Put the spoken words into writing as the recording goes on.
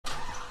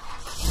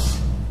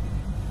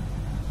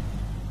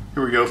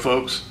Here we go,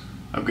 folks.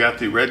 I've got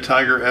the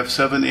REDTIGER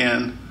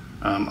F7N.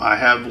 I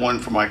have one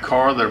for my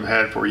car that I've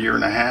had for a year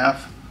and a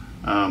half.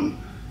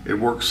 It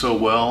works so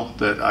well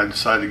that I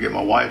decided to get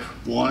my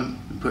wife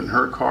one and put in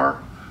her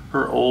car.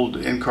 Her old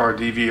in-car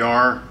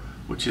DVR,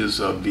 which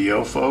is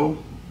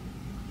Viofo.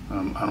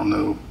 I don't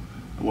know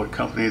what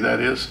company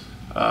that is.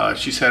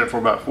 She's had it for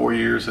about 4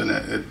 years and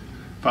it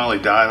finally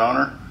died on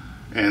her.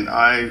 And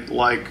I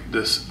like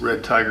this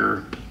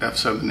REDTIGER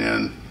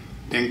F7N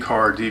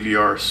in-car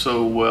DVR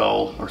so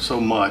well, or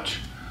so much,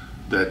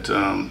 that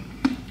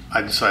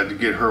I decided to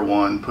get her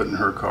one, put in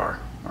her car.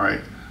 All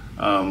right.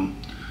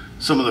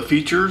 Some of the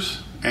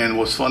features, and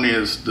what's funny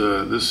is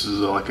this is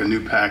like a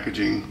new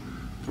packaging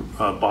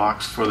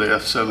box for the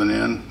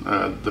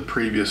F7N, the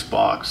previous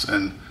box,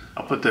 and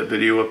I'll put that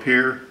video up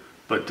here.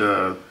 But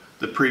the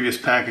previous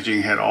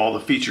packaging had all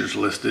the features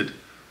listed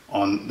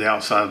on the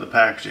outside of the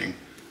packaging.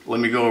 Let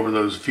me go over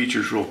those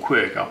features real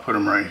quick. I'll put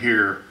them right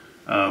here.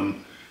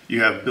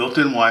 You have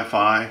built-in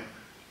Wi-Fi,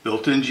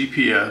 built-in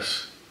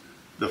GPS.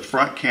 The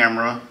front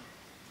camera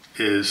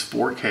is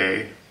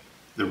 4K.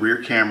 The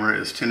rear camera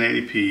is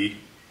 1080p.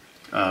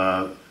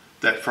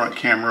 That front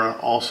camera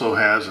also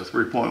has a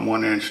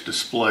 3.1-inch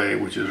display,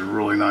 which is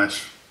really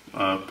nice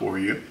for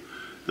you.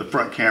 The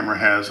front camera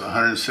has a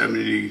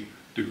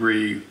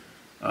 170-degree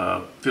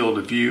field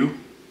of view,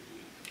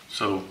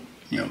 so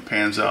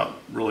pans out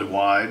really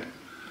wide.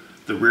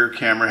 The rear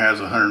camera has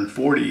a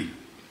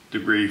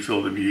 140-degree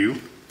field of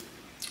view.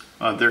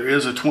 There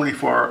is a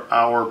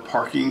 24-hour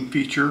parking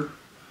feature,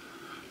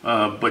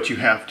 but you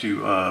have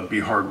to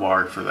be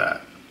hardwired for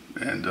that.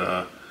 And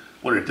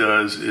what it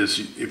does is,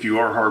 if you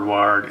are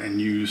hardwired and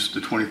use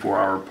the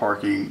 24-hour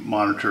parking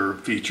monitor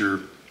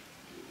feature,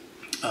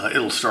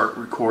 it'll start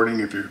recording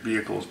if your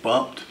vehicle is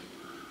bumped,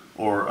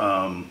 or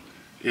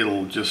you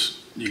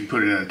can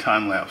put it in a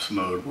time-lapse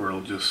mode where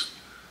it'll just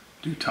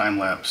do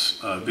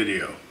time-lapse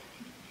video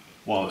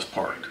while it's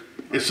parked.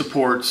 It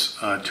supports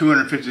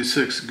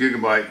 256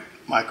 gigabyte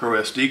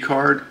MicroSD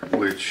card,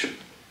 which, if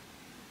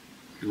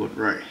you look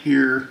right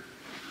here,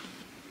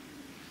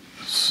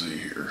 let's see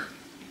here,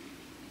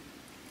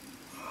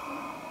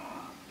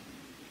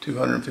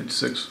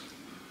 256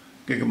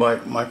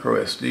 gigabyte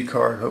MicroSD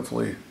card.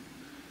 Hopefully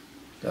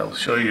that'll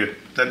show you.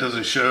 If that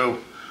doesn't show,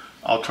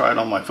 I'll try it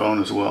on my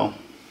phone as well.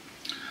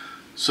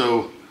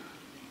 So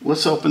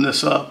let's open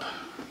this up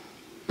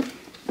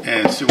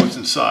and see what's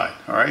inside.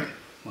 All right,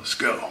 let's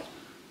go.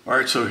 All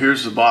right, so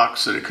here's the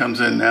box that it comes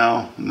in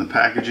now, in the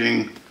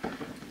packaging.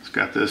 It's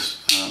got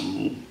this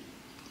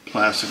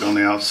plastic on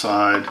the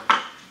outside.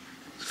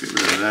 Let's get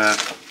rid of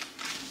that.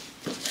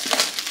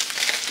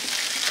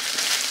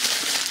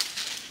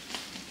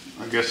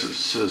 I guess it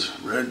says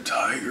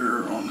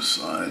REDTIGER on the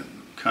side,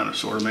 kind of,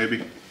 sort of,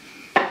 maybe.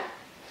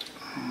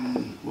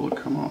 Will it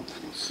come off?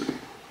 Let's see.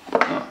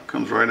 Oh, it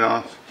comes right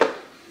off.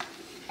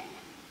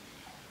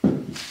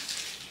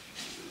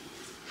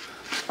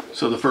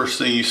 So the first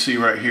thing you see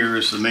right here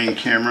is the main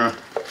camera,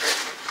 the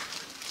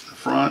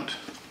front.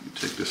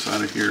 Take this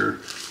out of here.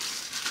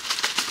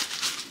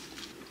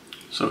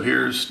 So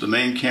here's the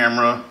main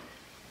camera.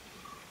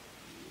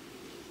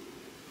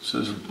 It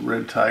says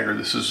REDTIGER.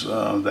 This is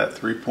that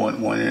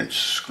 3.1-inch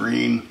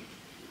screen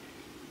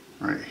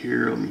right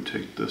here. Let me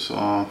take this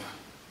off.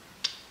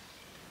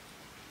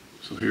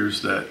 So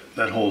here's that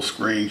whole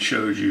screen,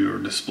 shows you or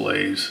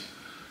displays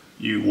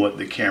you what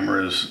the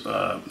camera is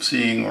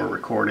seeing or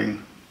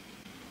recording.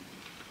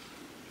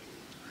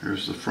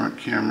 Here's the front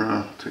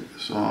camera. Take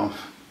this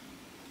off.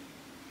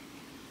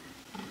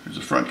 Here's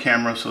the front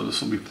camera, so this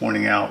will be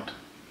pointing out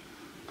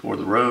toward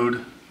the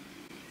road.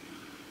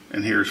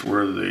 And here's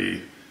where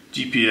the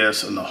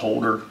GPS and the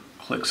holder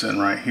clicks in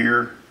right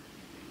here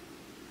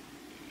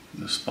in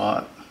this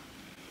spot.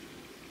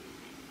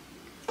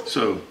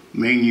 So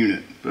main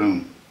unit,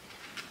 boom.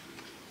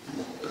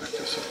 Back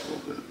this up a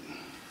little bit.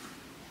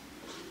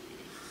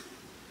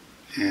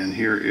 And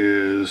here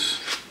is,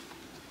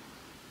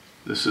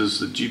 this is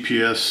the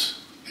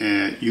GPS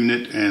and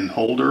unit and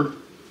holder.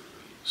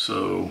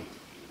 So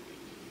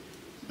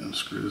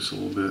unscrew this a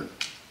little bit.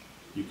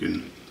 You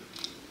can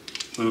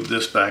move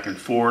this back and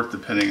forth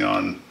depending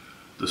on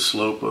the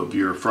slope of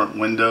your front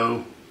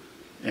window.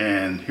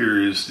 And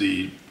here is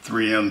the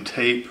 3M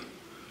tape.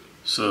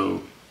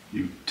 So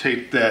you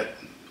tape that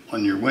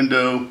on your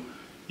window.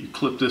 You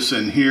clip this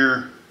in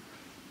here,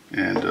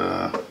 and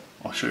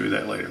I'll show you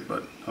that later.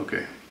 But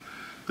okay,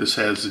 this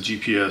has the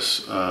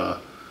GPS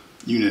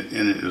unit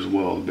in it as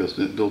well,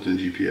 built-in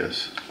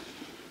GPS.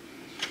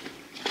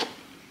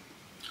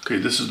 Okay,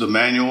 this is the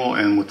manual,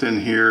 and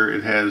within here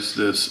it has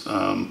this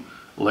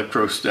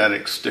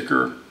electrostatic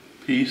sticker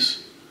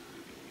piece.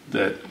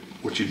 That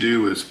what you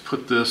do is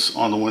put this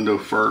on the window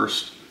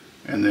first,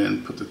 and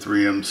then put the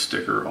 3M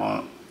sticker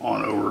on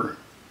over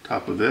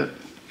top of it.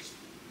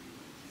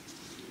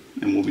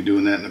 And we'll be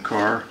doing that in the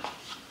car.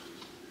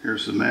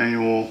 Here's the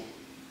manual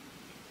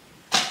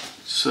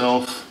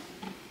itself.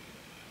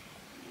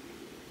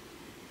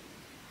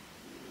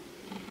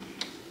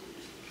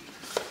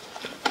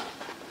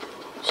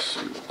 Let's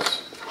see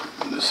what's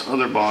in this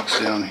other box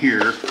down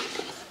here.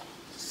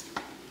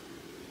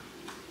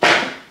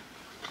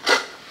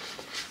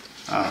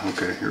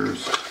 Okay, here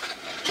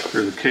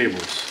are the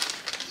cables.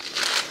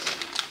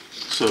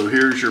 So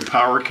here's your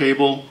power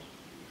cable.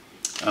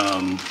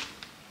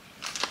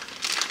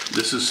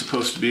 This is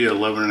supposed to be an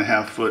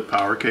 11.5-foot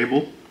power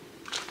cable.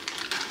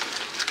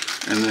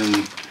 And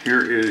then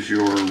here is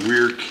your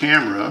rear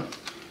camera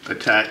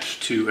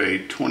attached to a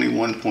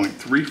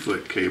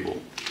 21.3-foot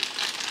cable.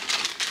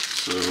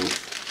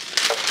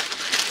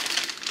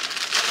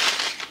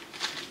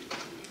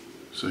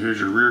 So here's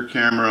your rear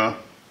camera.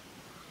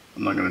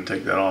 I'm not going to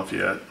take that off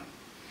yet.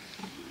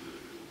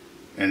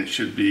 And it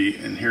should be,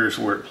 and here's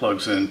where it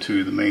plugs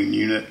into the main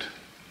unit.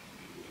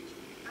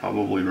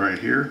 Probably right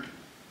here.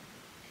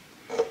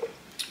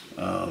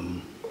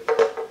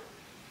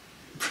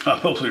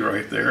 Probably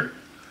right there.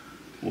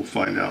 We'll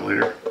find out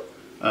later.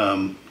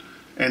 And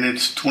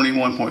it's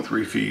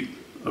 21.3 feet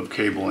of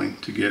cabling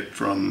to get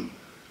from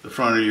the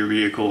front of your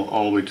vehicle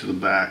all the way to the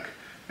back.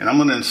 And I'm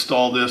going to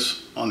install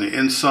this on the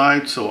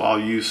inside, so I'll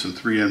use some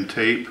 3M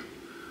tape.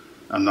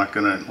 I'm not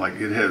going to, like,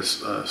 it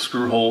has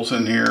screw holes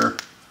in here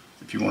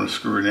if you want to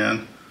screw it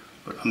in,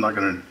 but I'm not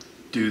going to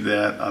do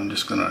that. I'm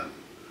just going to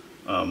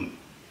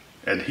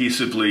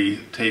adhesively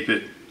tape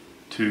it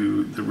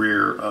to the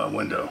rear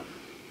window.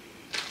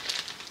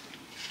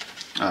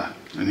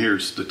 And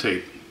here's the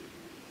tape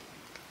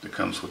that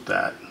comes with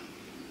that.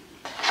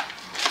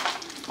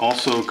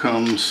 Also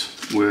comes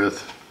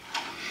with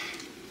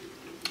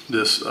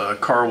this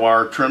car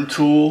wire trim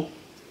tool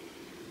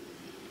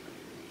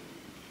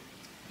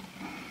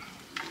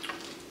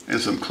and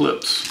some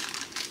clips,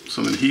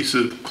 some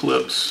adhesive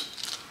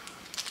clips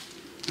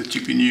that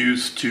you can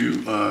use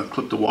to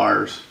clip the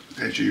wires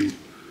as you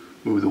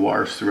move the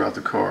wires throughout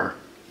the car.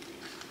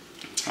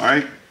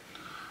 Alright,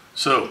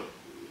 so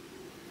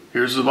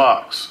here's the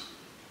box.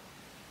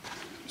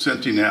 It's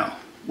empty now.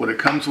 What it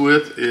comes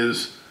with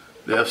is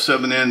the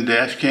F7N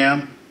Dash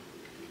Cam,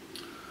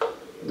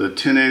 the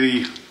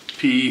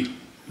 1080p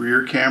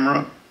rear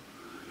camera,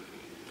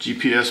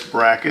 GPS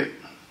bracket,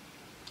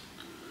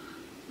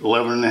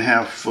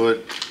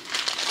 11.5-foot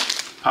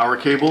power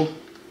cable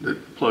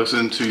that plugs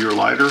into your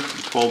lighter,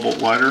 12-volt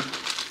lighter,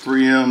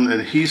 3M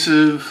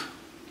adhesive,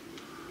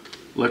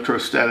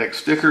 electrostatic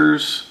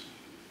stickers,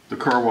 the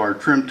car wire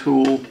trim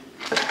tool,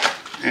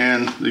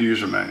 and the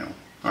user manual.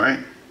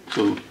 Alright,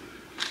 so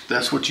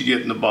that's what you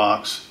get in the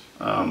box.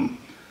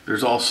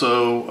 There's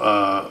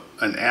also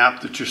an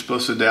app that you're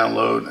supposed to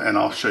download, and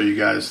I'll show you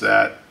guys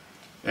that,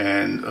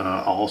 and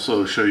I'll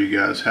also show you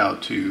guys how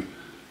to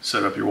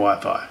set up your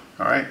Wi-Fi.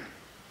 Alright,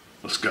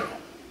 let's go.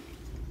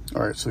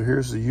 Alright, so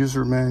here's the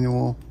user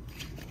manual.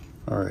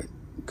 Alright,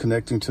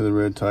 connecting to the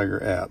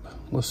REDTIGER app.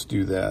 Let's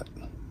do that.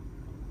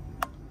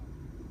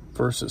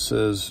 First it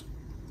says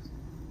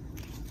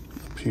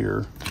up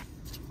here,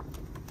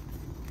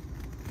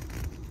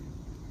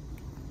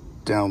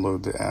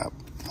 download the app.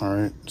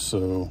 Alright,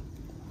 so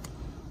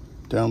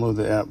download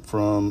the app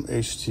from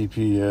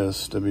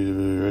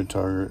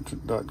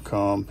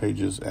https://www.redtiger.com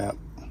pages app.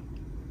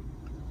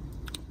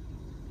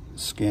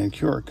 Scan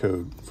QR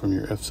code from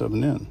your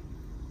F7N.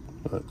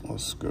 But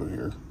let's go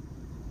here.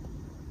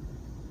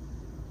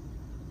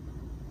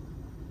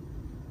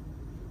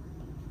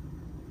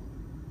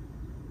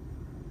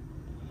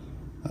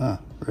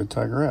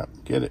 REDTIGER app.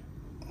 Get it.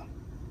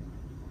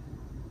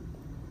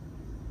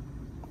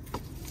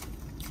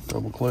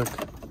 Double click.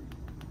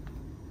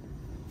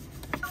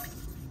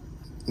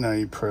 Now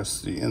you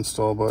press the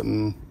install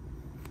button.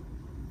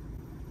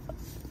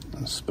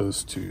 I'm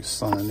supposed to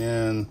sign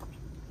in.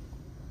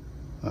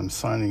 I'm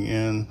signing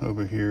in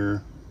over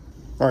here.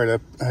 Alright,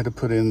 I had to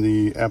put in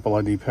the Apple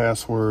ID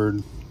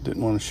password.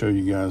 Didn't want to show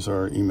you guys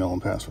our email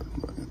and password.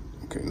 But,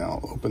 okay, now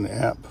I'll open the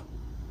app.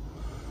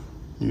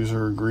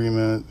 User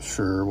agreement,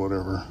 sure,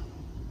 whatever.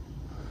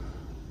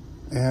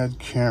 Add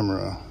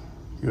camera.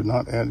 You have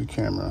not added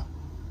camera.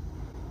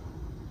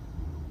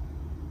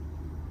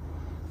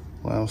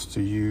 Allow us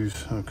to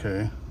use,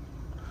 okay.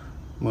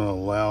 I'm going to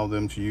allow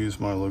them to use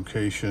my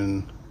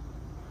location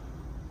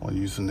while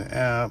using the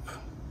app.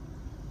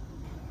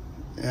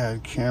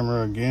 Add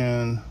camera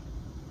again.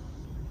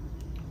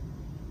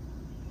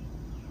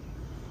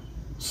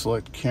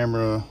 Select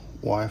camera,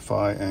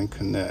 Wi-Fi, and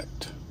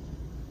connect.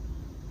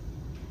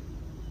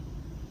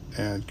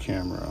 Add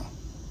camera.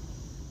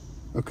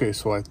 Okay,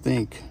 so I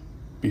think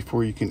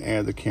before you can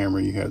add the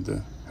camera, you have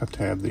to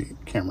have the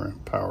camera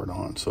powered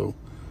on. So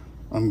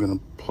I'm going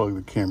to plug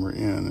the camera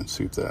in and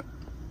see if that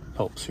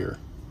helps here.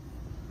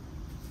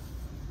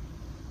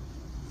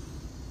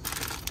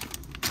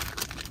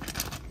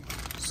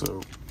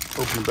 So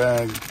open the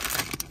bag.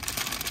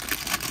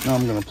 Now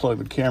I'm going to plug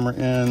the camera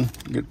in,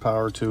 get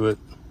power to it.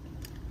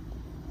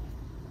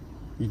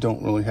 You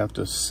don't really have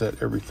to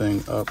set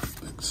everything up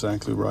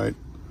exactly right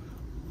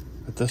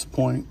at this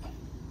point.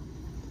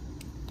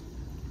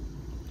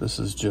 This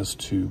is just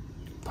to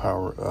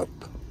power up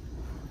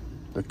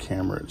the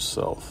camera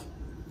itself.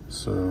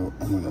 So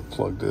I'm going to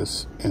plug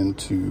this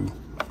into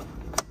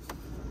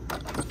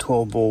the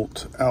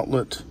 12-volt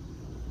outlet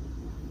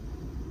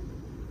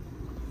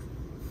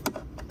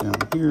down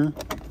here.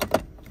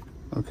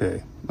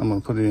 Okay, I'm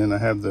going to put it in. I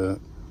have the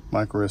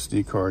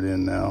MicroSD card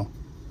in now.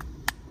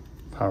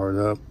 Powered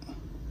up.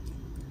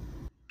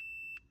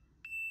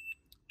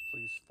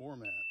 Please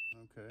format.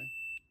 Okay.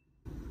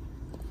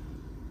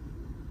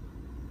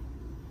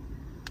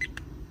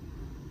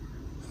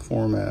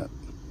 Format.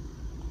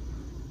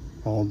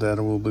 All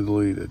data will be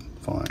deleted.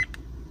 Fine.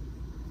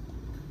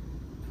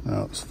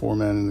 Now it's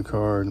formatting the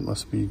card. It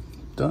must be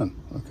done.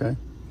 Okay.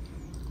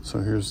 So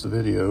here's the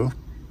video.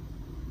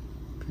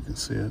 If you can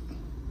see it.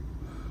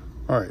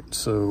 Alright,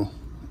 so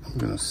I'm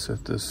going to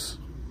set this,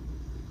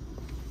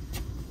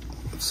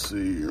 let's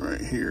see, right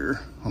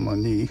here on my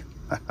knee.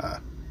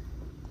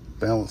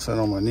 Balance that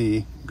on my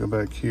knee. Go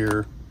back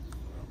here.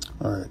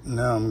 Alright,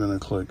 now I'm going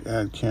to click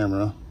Add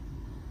Camera.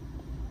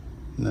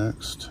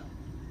 Next.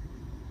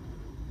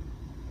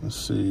 Let's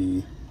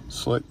see.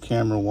 Select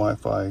Camera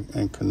Wi-Fi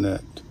and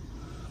Connect.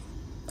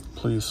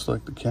 Please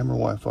select the camera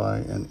Wi-Fi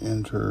and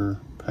enter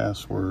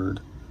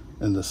password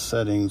in the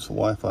Settings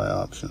Wi-Fi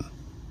option.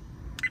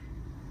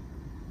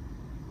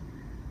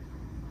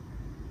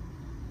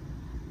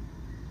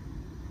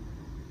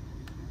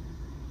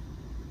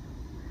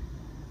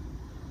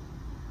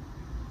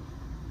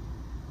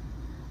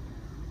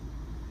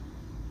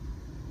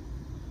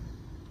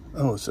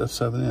 Oh, it's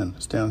F7N.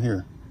 It's down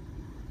here.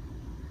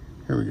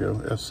 Here we go,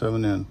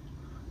 F7N.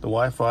 The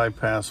Wi-Fi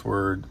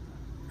password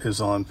is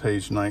on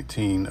page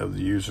 19 of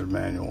the user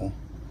manual.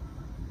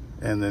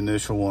 And the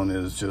initial one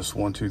is just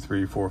 1, 2,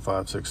 3, 4,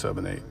 5, 6,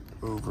 7, 8.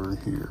 Over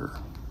here.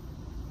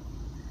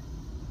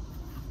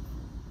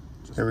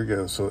 Here we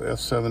go. So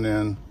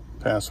F7N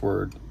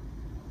password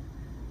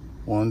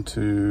 1,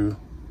 2.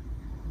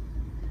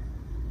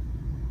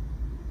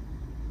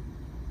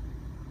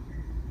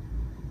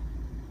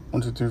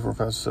 1, 2, 3, 4,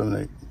 5, 6, 7,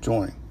 8.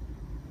 Join.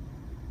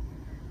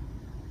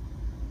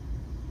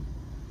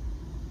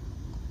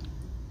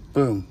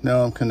 Boom.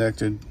 Now I'm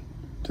connected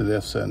to the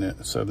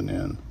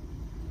F7N.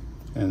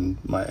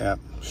 And my app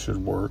should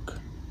work.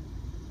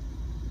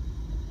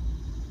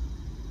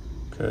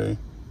 Okay.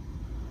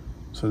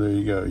 So there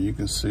you go. You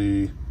can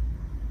see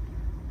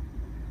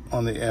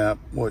on the app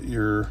what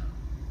your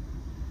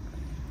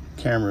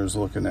camera is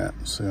looking at.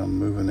 See, I'm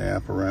moving the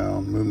app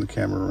around, moving the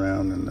camera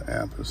around, and the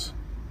app is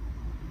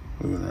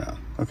moving around.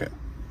 Okay.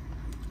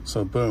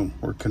 So boom,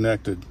 we're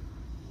connected.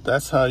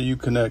 That's how you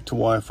connect to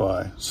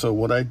Wi-Fi. So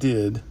what I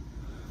did,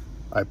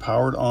 I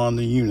powered on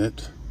the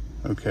unit,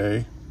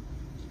 okay?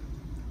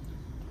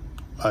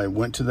 I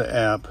went to the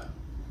app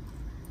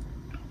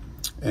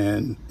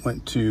and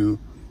went to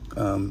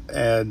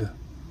add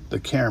the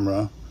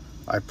camera.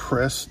 I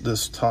pressed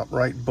this top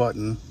right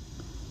button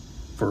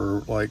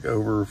for like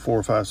over 4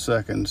 or 5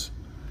 seconds,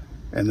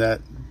 and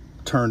that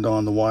turned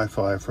on the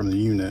Wi-Fi from the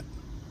unit.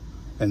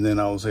 And then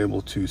I was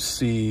able to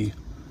see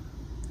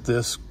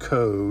this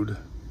code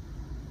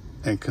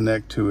and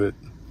connect to it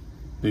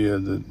via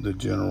the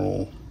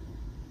general.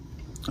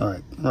 All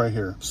right, right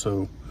here.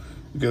 So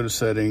you go to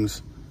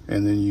settings,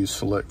 and then you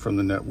select from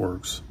the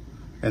networks,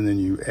 and then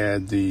you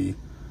add the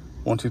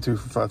 1, 2, 3,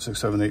 4, 5, 6,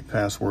 7, 8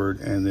 password,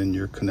 and then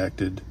you're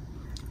connected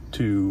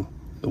to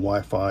the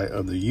Wi-Fi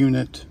of the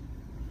unit.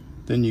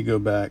 Then you go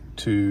back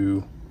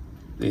to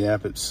the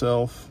app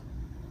itself,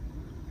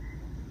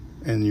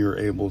 and you're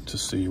able to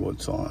see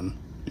what's on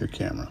your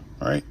camera.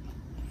 All right,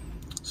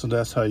 so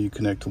that's how you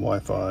connect to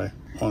Wi-Fi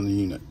on the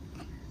unit.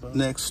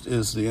 Next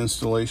is the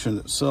installation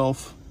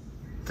itself.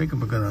 I think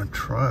I'm gonna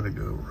try to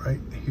go right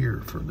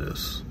here for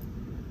this.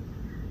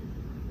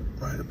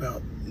 Right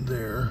about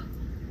there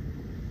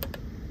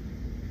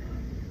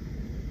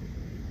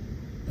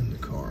in the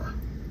car.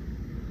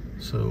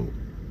 So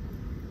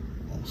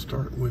I'll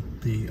start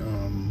with the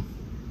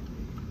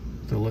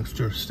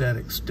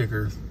electrostatic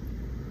sticker,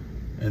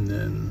 and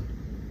then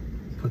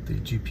put the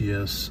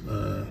GPS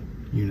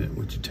unit,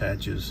 which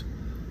attaches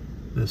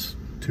this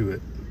to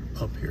it,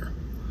 up here.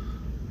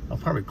 I'll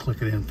probably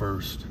click it in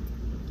first,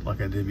 like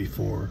I did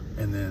before,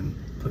 and then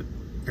put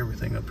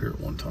everything up here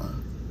at one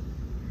time.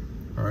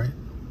 All right.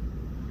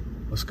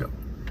 Let's go.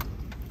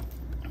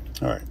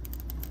 All right,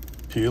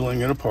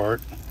 peeling it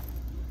apart.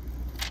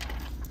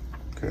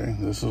 Okay,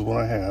 this is what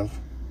I have.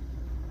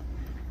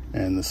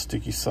 And the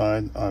sticky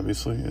side,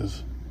 obviously,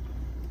 is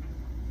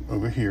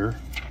over here.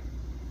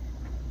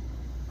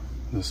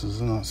 This is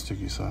the not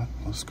sticky side.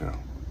 Let's go.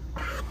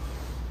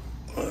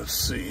 Let's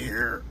see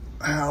here.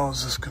 How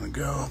is this gonna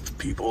go,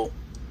 people?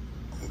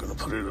 I'm gonna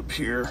put it up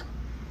here.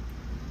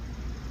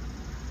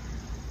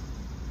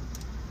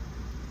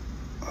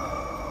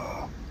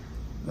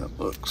 That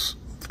looks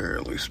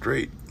fairly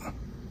straight.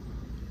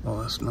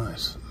 Oh, that's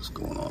nice. It's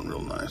going on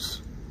real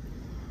nice.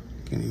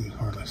 Can't even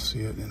hardly see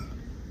it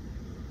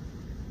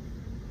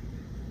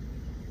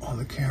on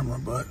the camera,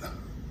 but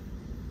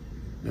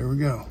there we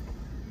go.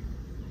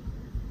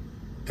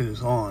 It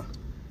is on.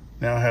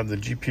 Now I have the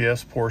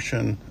GPS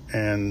portion,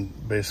 and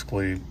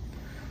basically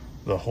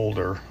the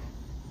holder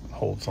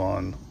holds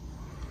on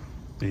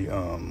the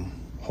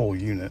whole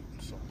unit.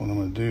 So what I'm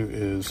going to do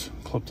is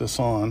clip this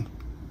on,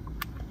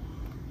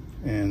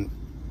 and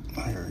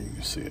here you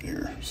can see it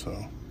here.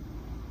 So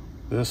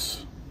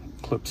this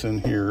clips in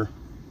here,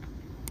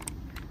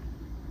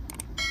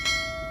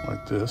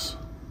 like this.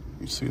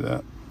 You see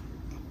that?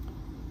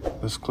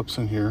 This clips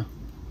in here.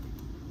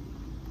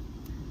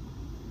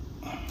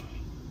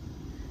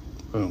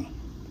 Boom.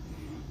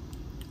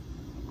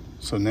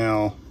 So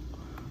now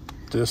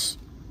this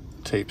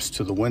tapes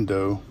to the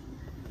window.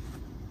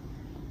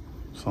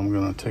 So I'm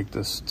gonna take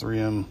this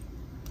 3M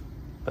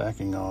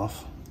backing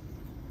off,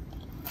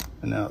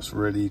 and now it's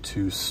ready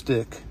to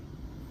stick.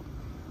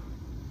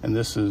 And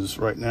this is,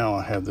 right now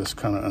I have this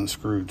kind of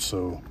unscrewed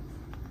so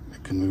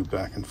it can move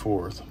back and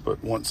forth.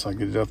 But once I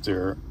get it up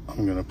there,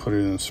 I'm gonna put it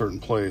in a certain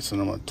place,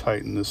 and I'm gonna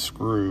tighten this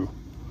screw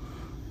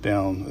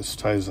down as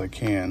tight as I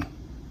can.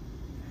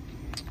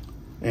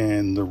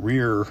 And the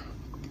rear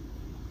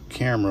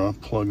camera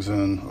plugs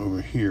in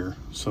over here,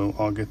 so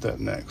I'll get that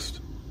next.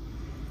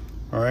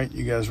 All right,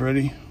 you guys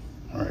ready?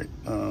 All right,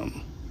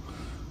 I'm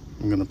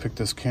gonna pick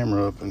this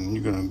camera up, and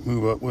you're gonna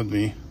move up with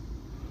me,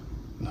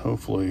 and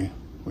hopefully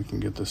we can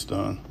get this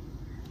done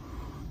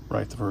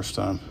right the first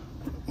time.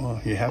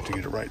 Well, you have to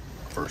get it right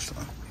the first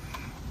time.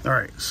 All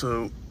right,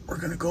 so we're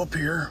gonna go up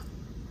here,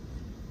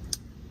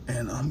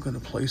 and I'm gonna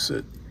place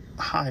it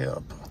high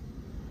up,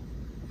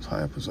 as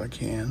high up as I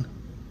can,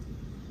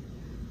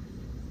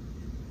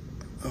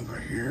 over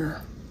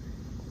here.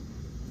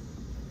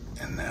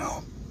 And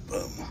now,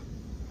 boom,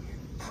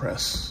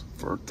 press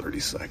for 30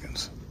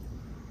 seconds.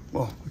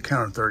 Well, I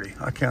counted 30.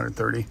 I counted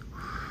 30.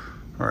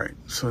 All right,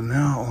 so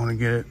now I want to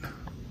get it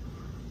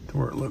to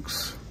where it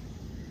looks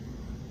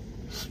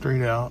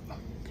straight out.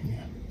 Can you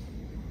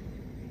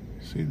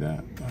see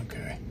that?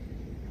 Okay.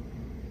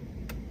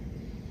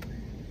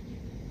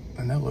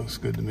 And that looks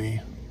good to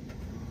me.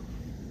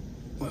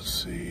 Let's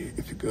see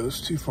if it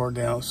goes too far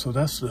down. So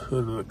that's the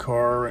hood of the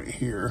car right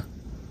here.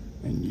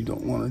 And you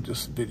don't want to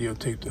just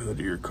videotape the hood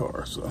of your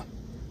car. So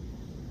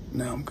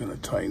now I'm going to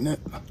tighten it.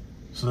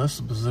 So that's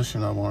the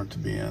position I want it to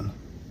be in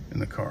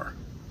the car.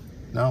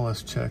 Now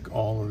let's check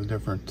all of the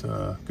different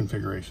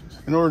configurations.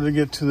 In order to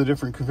get to the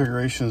different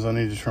configurations, I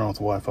need to turn off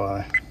the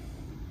Wi-Fi.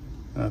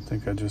 And I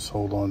think I just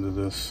hold on to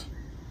this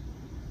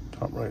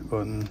top right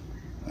button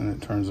and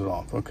it turns it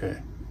off. Okay,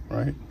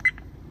 right?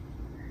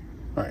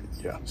 All right,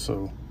 yeah,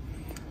 so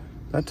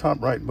that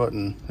top right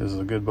button is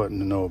a good button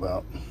to know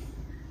about.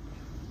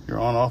 Your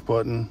on-off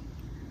button.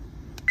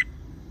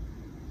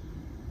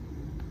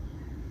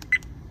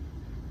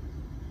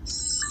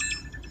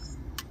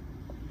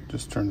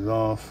 Just turn it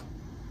off.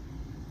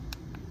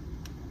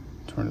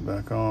 Turn it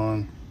back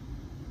on.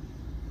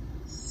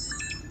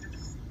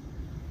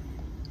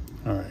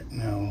 All right,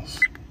 now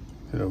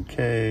hit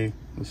OK,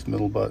 this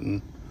middle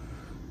button.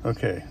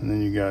 Okay, and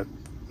then you got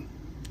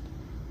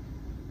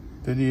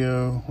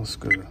video. Let's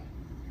go to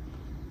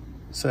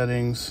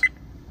settings,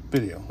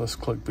 video. Let's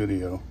click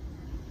video.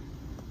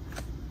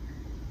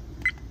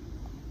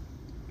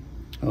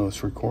 Oh,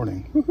 it's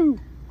recording. Woohoo!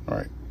 All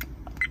right,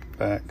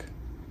 back.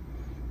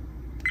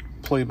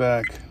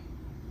 Playback.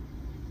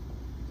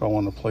 If I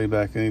want to play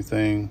back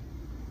anything,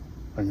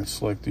 I can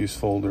select these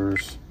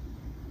folders.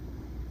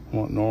 I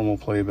want normal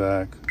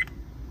playback,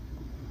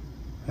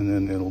 and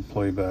then it'll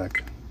play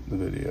back the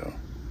video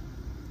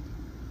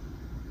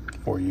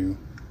for you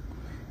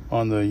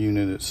on the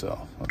unit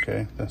itself.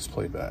 Okay, that's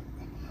playback.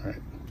 All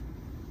right.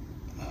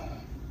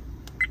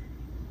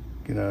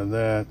 Get out of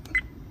that.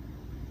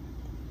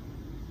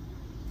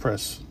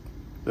 Press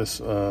this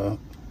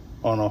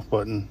on-off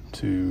button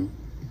to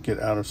get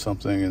out of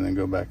something and then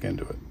go back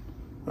into it.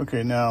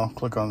 Okay, now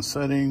click on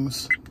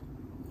settings,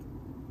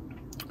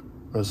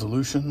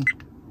 resolution,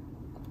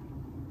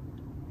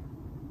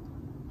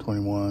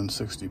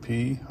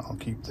 2160p, I'll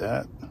keep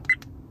that.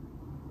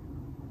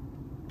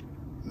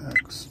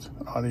 Next,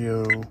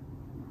 audio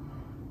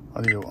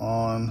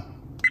on,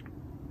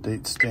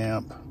 date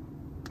stamp,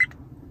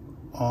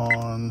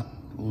 on,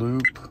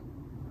 loop.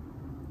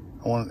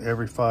 I want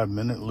every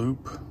 5-minute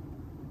loop.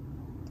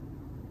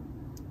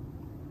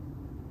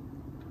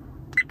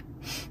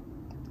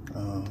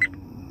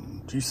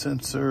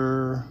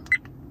 G-sensor,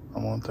 I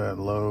want that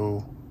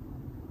low.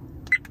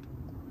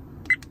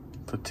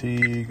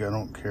 Fatigue, I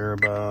don't care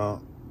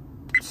about.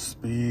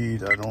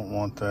 Speed, I don't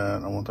want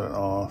that. I want that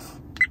off.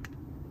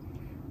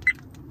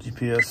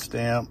 GPS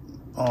stamp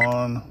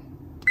on.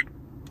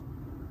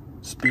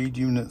 Speed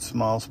units,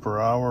 miles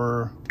per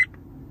hour.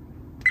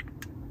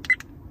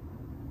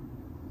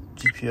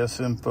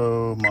 GPS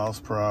info, miles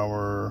per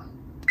hour.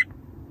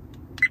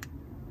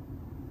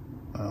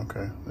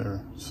 Okay,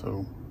 there.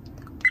 So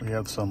we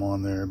have some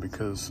on there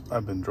because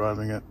I've been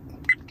driving it.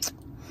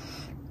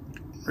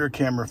 Rear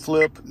camera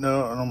flip.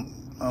 No, I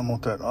don't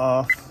want that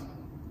off.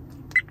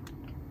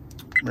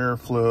 Mirror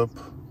flip,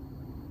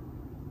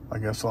 I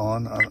guess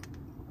on.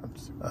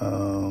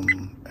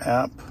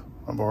 App,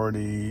 I've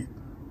already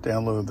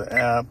downloaded the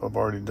app. I've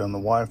already done the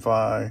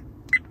Wi-Fi,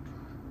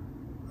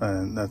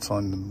 and that's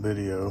on the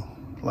video.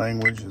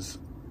 Language is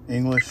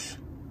English.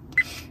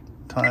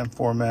 Time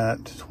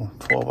format,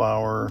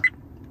 12-hour.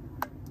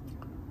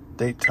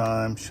 Date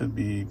time should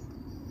be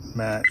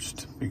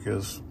matched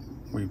because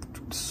we've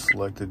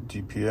selected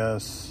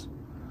GPS.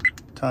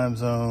 Time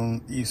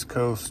zone, East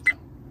Coast.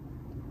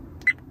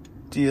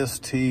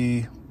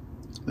 DST,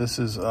 This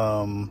is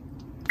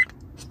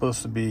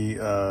supposed to be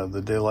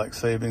the daylight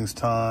savings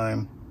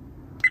time.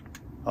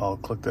 I'll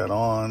click that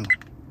on.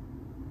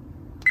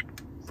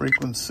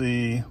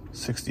 Frequency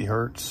 60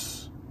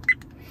 hertz.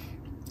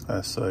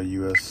 That's a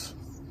US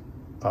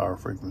power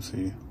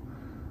frequency.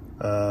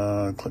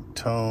 Click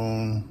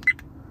tone.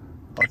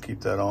 I'll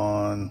keep that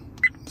on.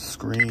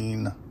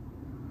 Screen.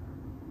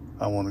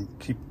 I want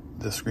to keep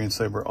the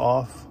screensaver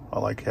off. I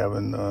like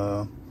having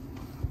the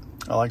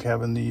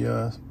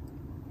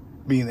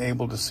being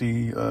able to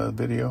see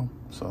video,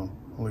 so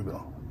I'll leave it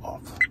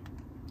off.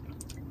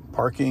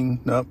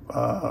 Parking, nope,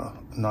 I'm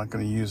not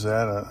going to use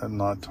that. I'm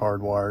not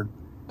hardwired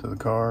to the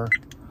car.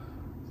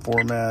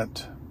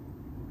 Format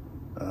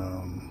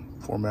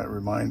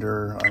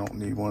reminder, I don't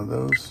need one of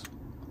those.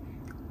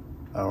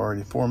 I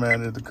already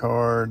formatted the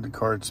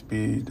card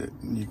speed,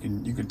 you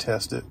can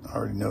test it. I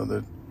already know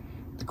that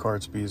the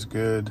card speed is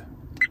good,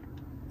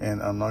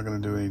 and I'm not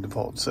going to do any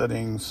default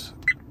settings.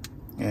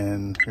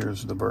 And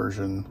here's the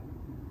version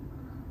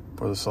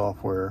for the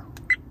software,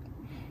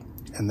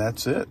 and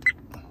that's it.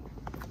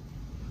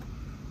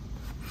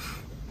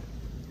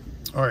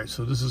 All right,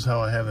 so this is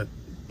how I have it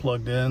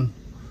plugged in.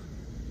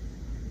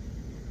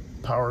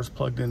 Power's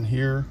plugged in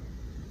here,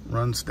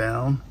 runs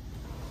down,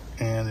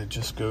 and it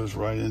just goes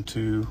right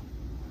into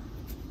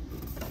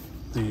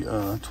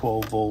the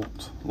 12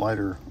 volt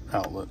lighter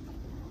outlet.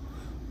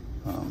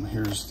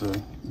 Here's the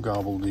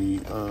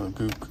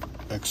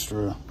gobbledygook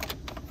extra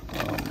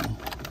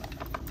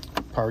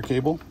power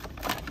cable,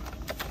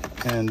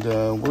 and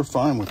we're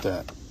fine with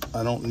that.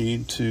 I don't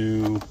need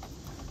to,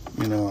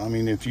 you know, I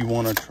mean, if you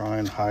want to try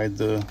and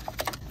hide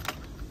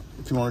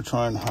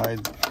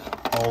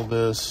all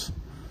this,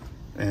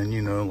 and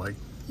you know, like,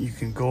 you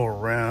can go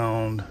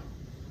around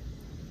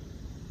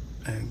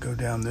and go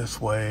down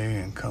this way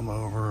and come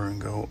over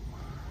and go,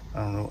 I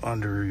don't know,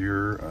 under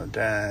your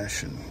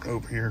dash and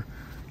over here.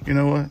 You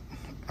know what?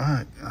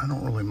 I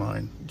don't really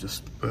mind.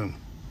 Just boom.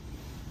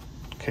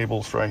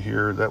 Cable's right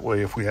here. That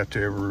way, if we have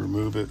to ever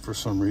remove it for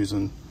some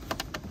reason,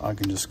 I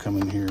can just come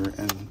in here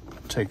and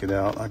take it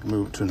out. I can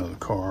move it to another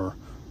car,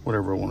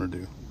 whatever I want to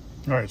do.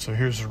 All right, so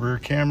here's the rear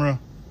camera.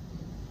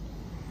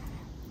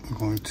 I'm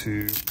going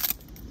to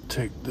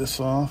take this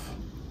off.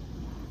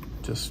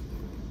 Just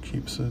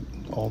keeps it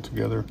all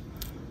together.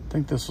 I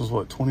think this was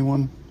what,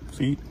 21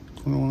 feet,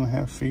 21 and a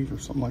half feet or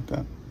something like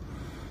that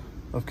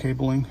of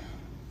cabling.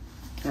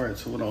 All right,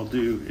 so what I'll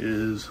do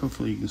is,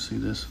 hopefully you can see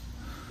this,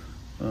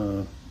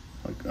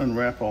 like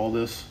unwrap all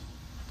this.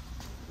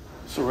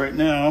 So right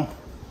now,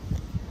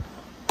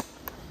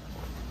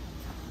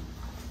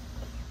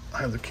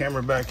 I have the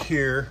camera back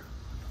here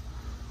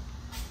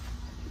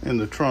in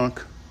the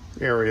trunk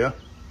area,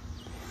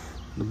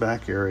 the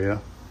back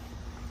area,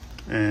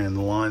 and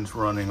the line's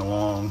running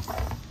along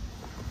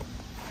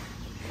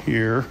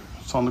here.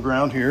 It's on the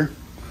ground here,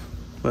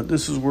 but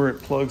this is where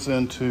it plugs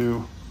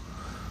into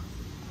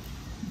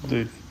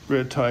the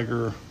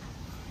REDTIGER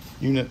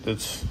unit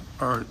that's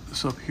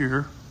it's up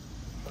here.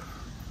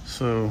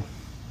 So,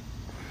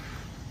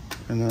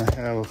 and then I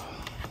have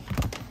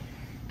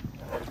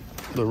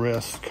the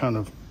rest kind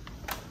of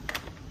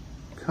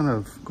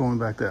going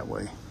back that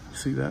way.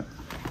 See that?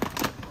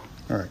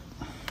 All right.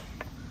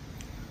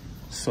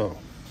 So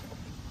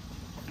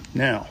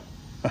now,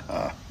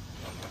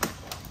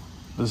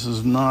 this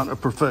is not a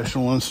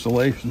professional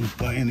installation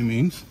by any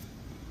means.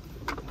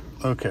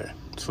 Okay,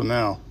 so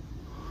now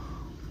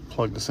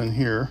plug this in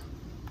here,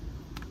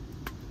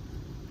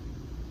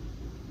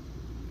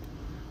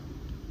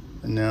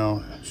 and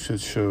now it should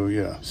show,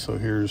 yeah, so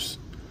here's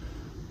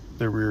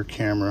the rear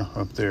camera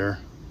up there.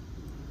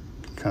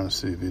 You can kind of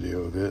see a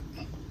video of it.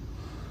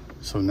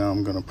 So now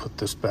I'm going to put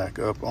this back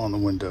up on the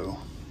window.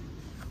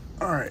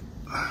 All right,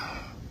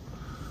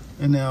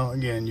 and now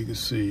again you can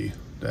see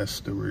that's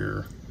the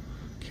rear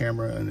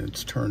camera, and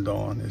it's turned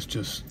on. It's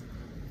just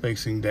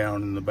facing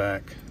down in the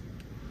back.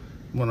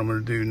 What I'm going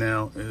to do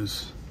now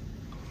is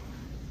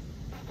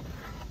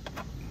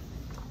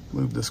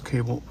move this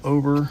cable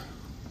over,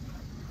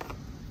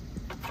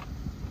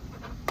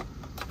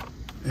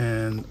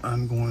 and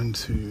I'm going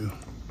to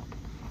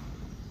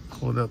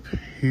pull it up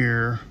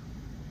here,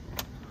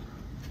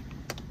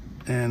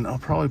 and I'll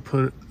probably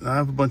put it, I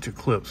have a bunch of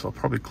clips. I'll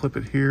probably clip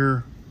it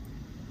here,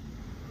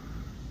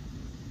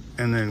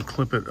 and then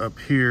clip it up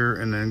here,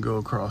 and then go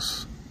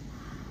across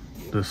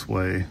this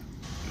way.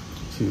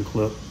 See the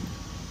clip?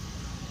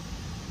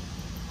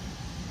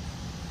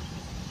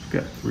 It's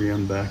got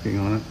 3M backing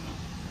on it.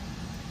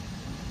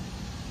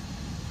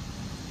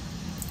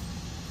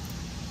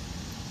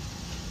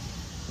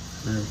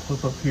 And then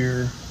clip up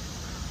here.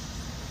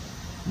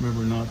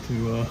 Remember not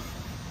to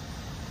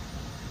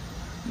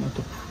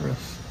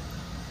press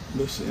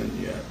this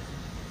in yet.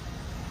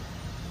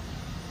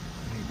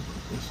 I need to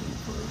put this in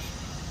first.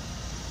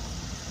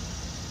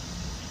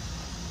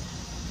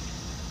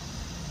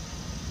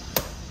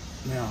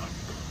 Now,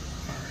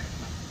 all right.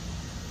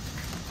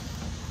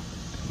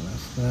 So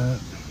that's that.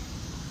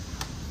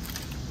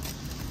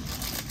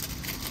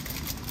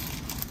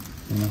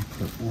 And I'll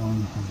put one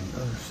on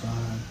the other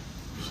side.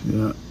 See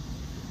that?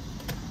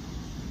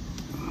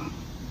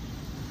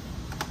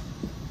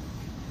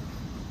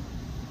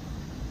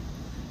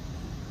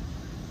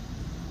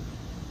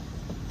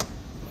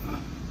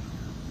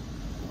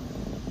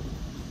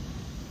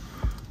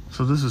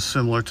 So this is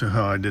similar to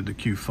how I did the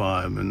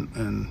Q5,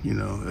 and you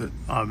know,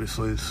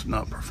 obviously it's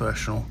not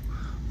professional,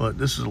 but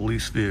this is a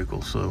lease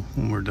vehicle, so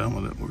when we're done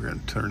with it, we're going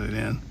to turn it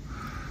in.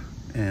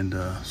 And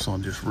so I'll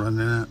just run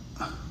that,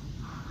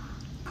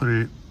 put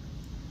it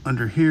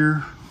under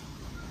here,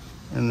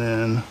 and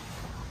then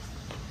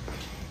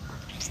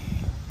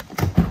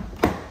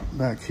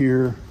back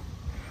here,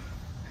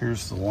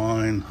 here's the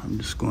line. I'm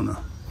just going to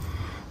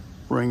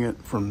bring it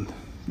from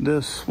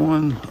this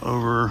one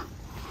over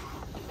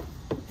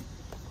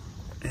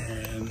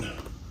and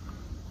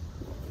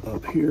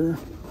up here,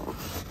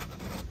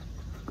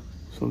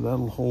 so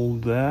that'll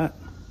hold that.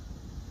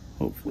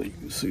 Hopefully you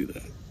can see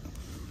that.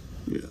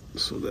 Yeah,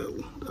 so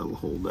that'll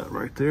hold that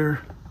right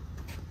there.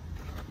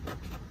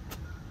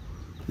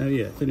 Now,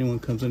 yeah, if anyone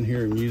comes in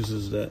here and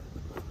uses that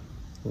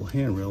little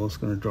handrail, it's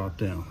going to drop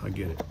down. I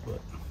get it, but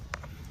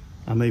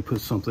I may put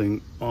something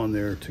on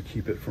there to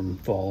keep it from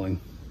falling.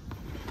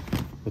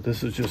 But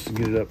this is just to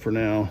get it up for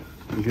now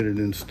and get it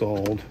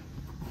installed.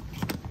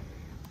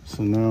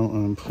 So now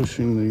I'm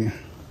pushing the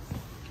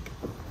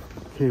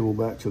cable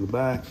back to the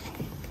back.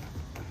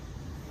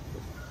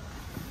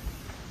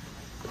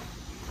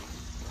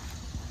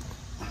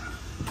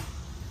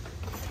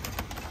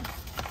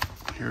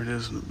 Here it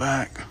is in the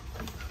back.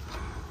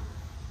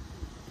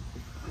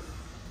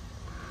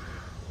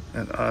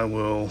 And I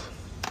will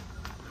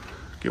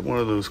get one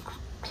of those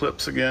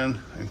clips again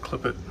and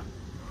clip it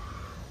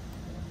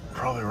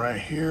probably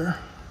right here.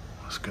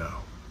 Let's go.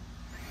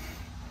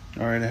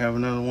 All right, I have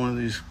another one of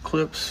these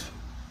clips.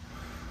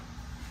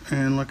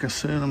 And like I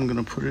said, I'm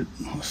gonna put it,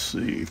 let's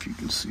see if you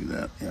can see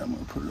that. Yeah, I'm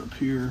gonna put it up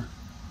here.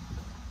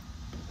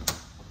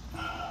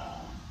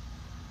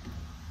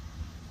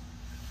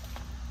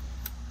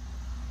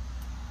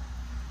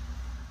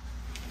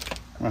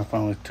 I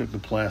finally took the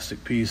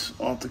plastic piece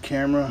off the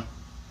camera.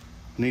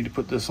 I need to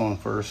put this on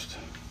first.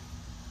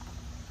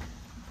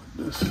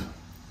 Put this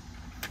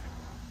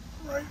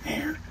right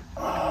here.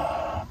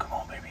 Oh, come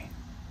on, baby.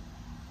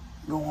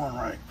 Go on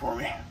right for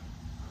me.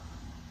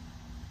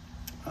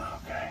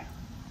 Okay,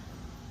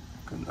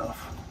 good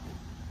enough.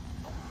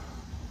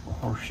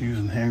 Horseshoes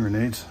and hand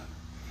grenades.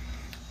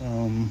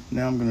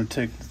 Now I'm going to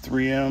take the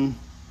 3M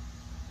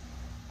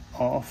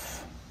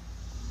off.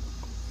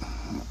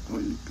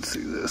 Well, you can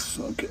see this.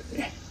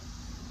 Okay.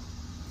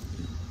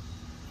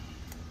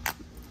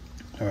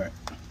 All right.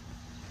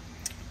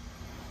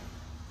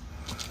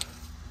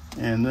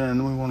 And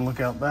then we want to look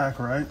out back,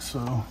 right?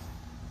 So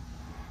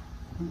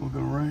we'll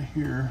go right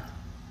here.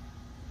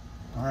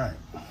 All right.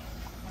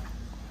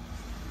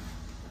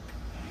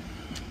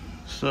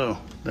 So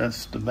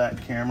that's the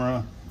back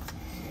camera.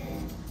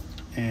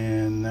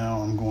 And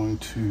now I'm going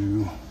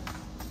to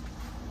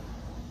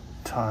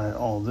tie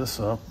all this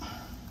up.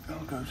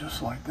 It'll go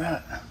just like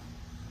that.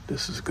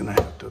 This is gonna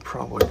have to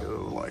probably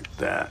go like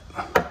that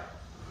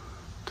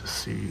to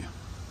see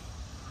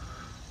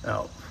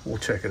out. We'll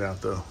check it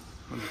out though.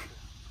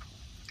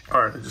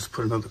 All right, I just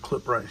put another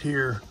clip right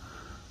here,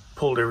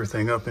 pulled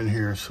everything up in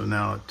here, so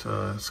now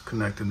it's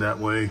connected that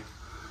way.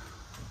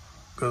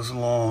 Goes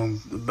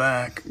along the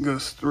back,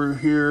 goes through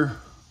here.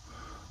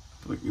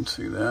 We can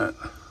see that.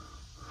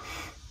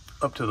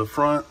 Up to the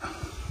front.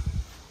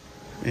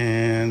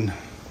 And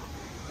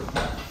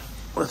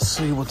let's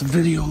see what the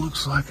video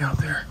looks like out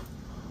there.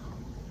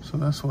 So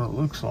that's what it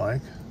looks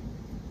like.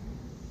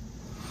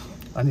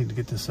 I need to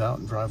get this out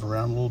and drive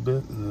around a little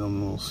bit, and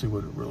then we'll see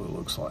what it really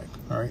looks like.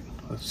 All right,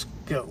 let's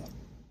go.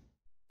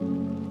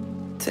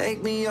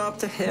 Take me up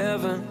to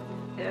heaven.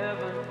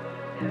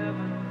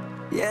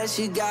 Yeah,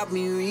 she got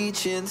me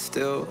reaching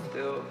still.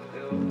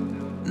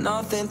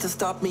 Nothing to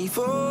stop me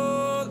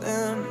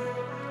falling.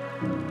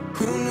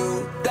 Who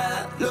knew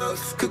that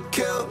looks could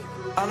kill?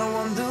 I don't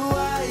wonder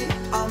why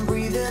I'm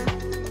breathing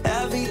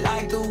heavy,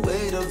 like the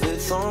weight of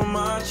it's on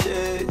my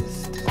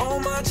chest.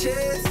 On my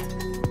chest.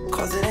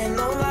 Cause it ain't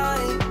no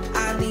lie,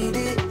 I need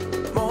it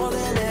more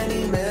than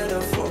any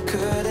metaphor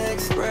could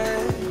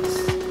express.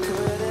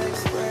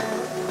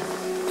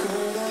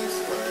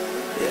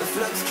 If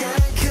looks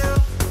can't kill,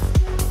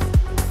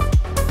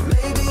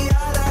 maybe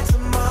I'll die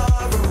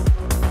tomorrow,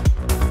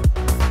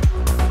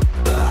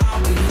 but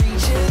I'll be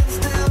reaching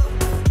still.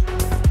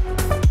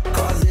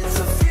 Cause it's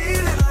a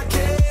feeling I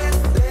can't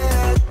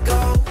let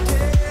go.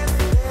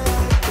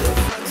 If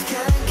looks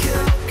can't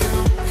kill,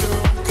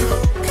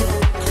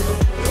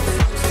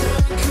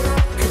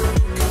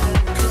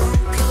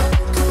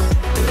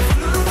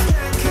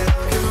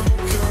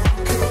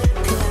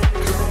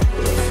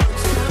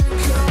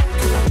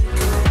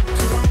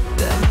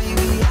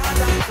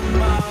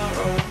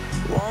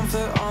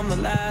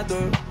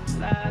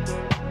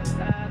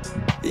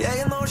 yeah,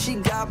 you know she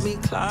got me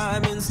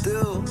climbing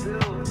still.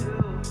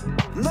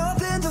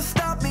 Nothing to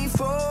stop me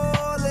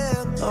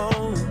falling.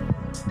 Oh,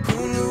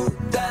 who knew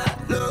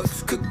that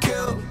looks could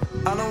kill?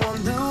 I don't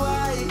wonder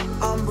why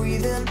I'm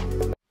breathing.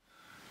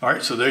 All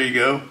right, so there you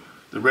go.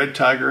 The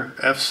REDTIGER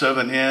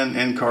F7N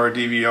in-car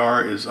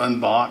DVR is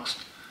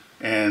unboxed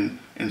and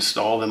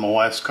installed in my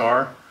wife's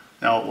car.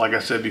 Now, like I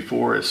said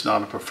before, it's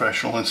not a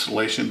professional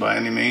installation by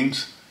any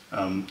means.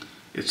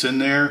 it's in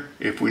there.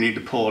 If we need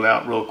to pull it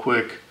out real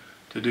quick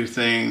to do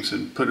things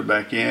and put it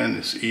back in,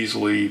 it's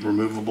easily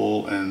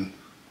removable, and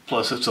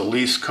plus it's a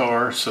lease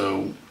car,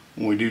 so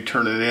when we do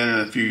turn it in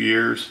a few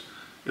years,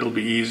 it'll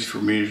be easy for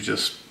me to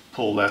just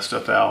pull that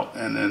stuff out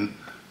and then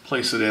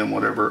place it in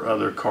whatever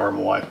other car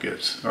my wife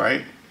gets. All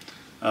right.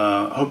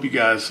 I hope you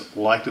guys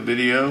like the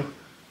video.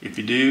 If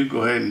you do,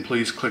 go ahead and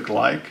please click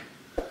like.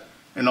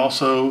 And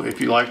also,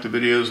 if you like the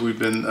videos we've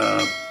been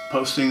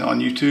posting on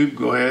YouTube,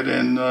 go ahead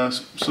and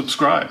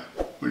subscribe.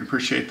 We'd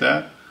appreciate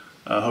that.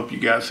 I hope you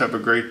guys have a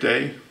great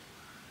day.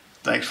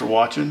 Thanks for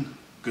watching.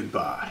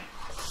 Goodbye.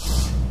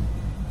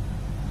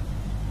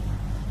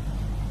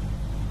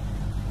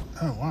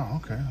 Oh wow,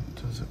 okay. What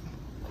does it?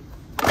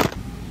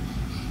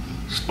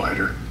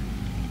 Spider.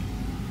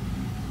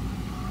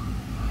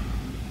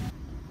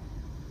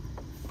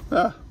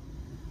 Ah.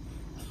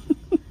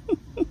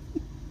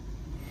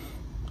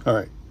 All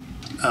right.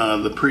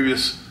 The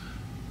previous.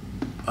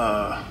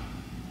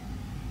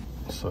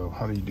 So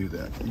how do you do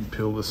that? You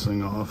peel this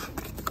thing off.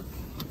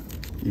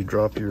 You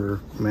drop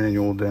your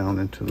manual down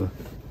into the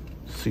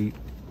seat.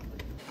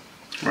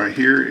 Right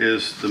here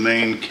is the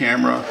main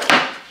camera.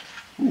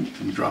 Ooh,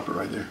 let me drop it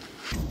right there.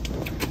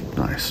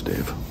 Nice,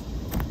 Dave.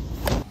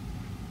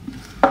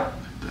 I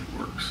think that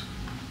works.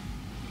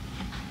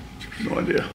 No idea.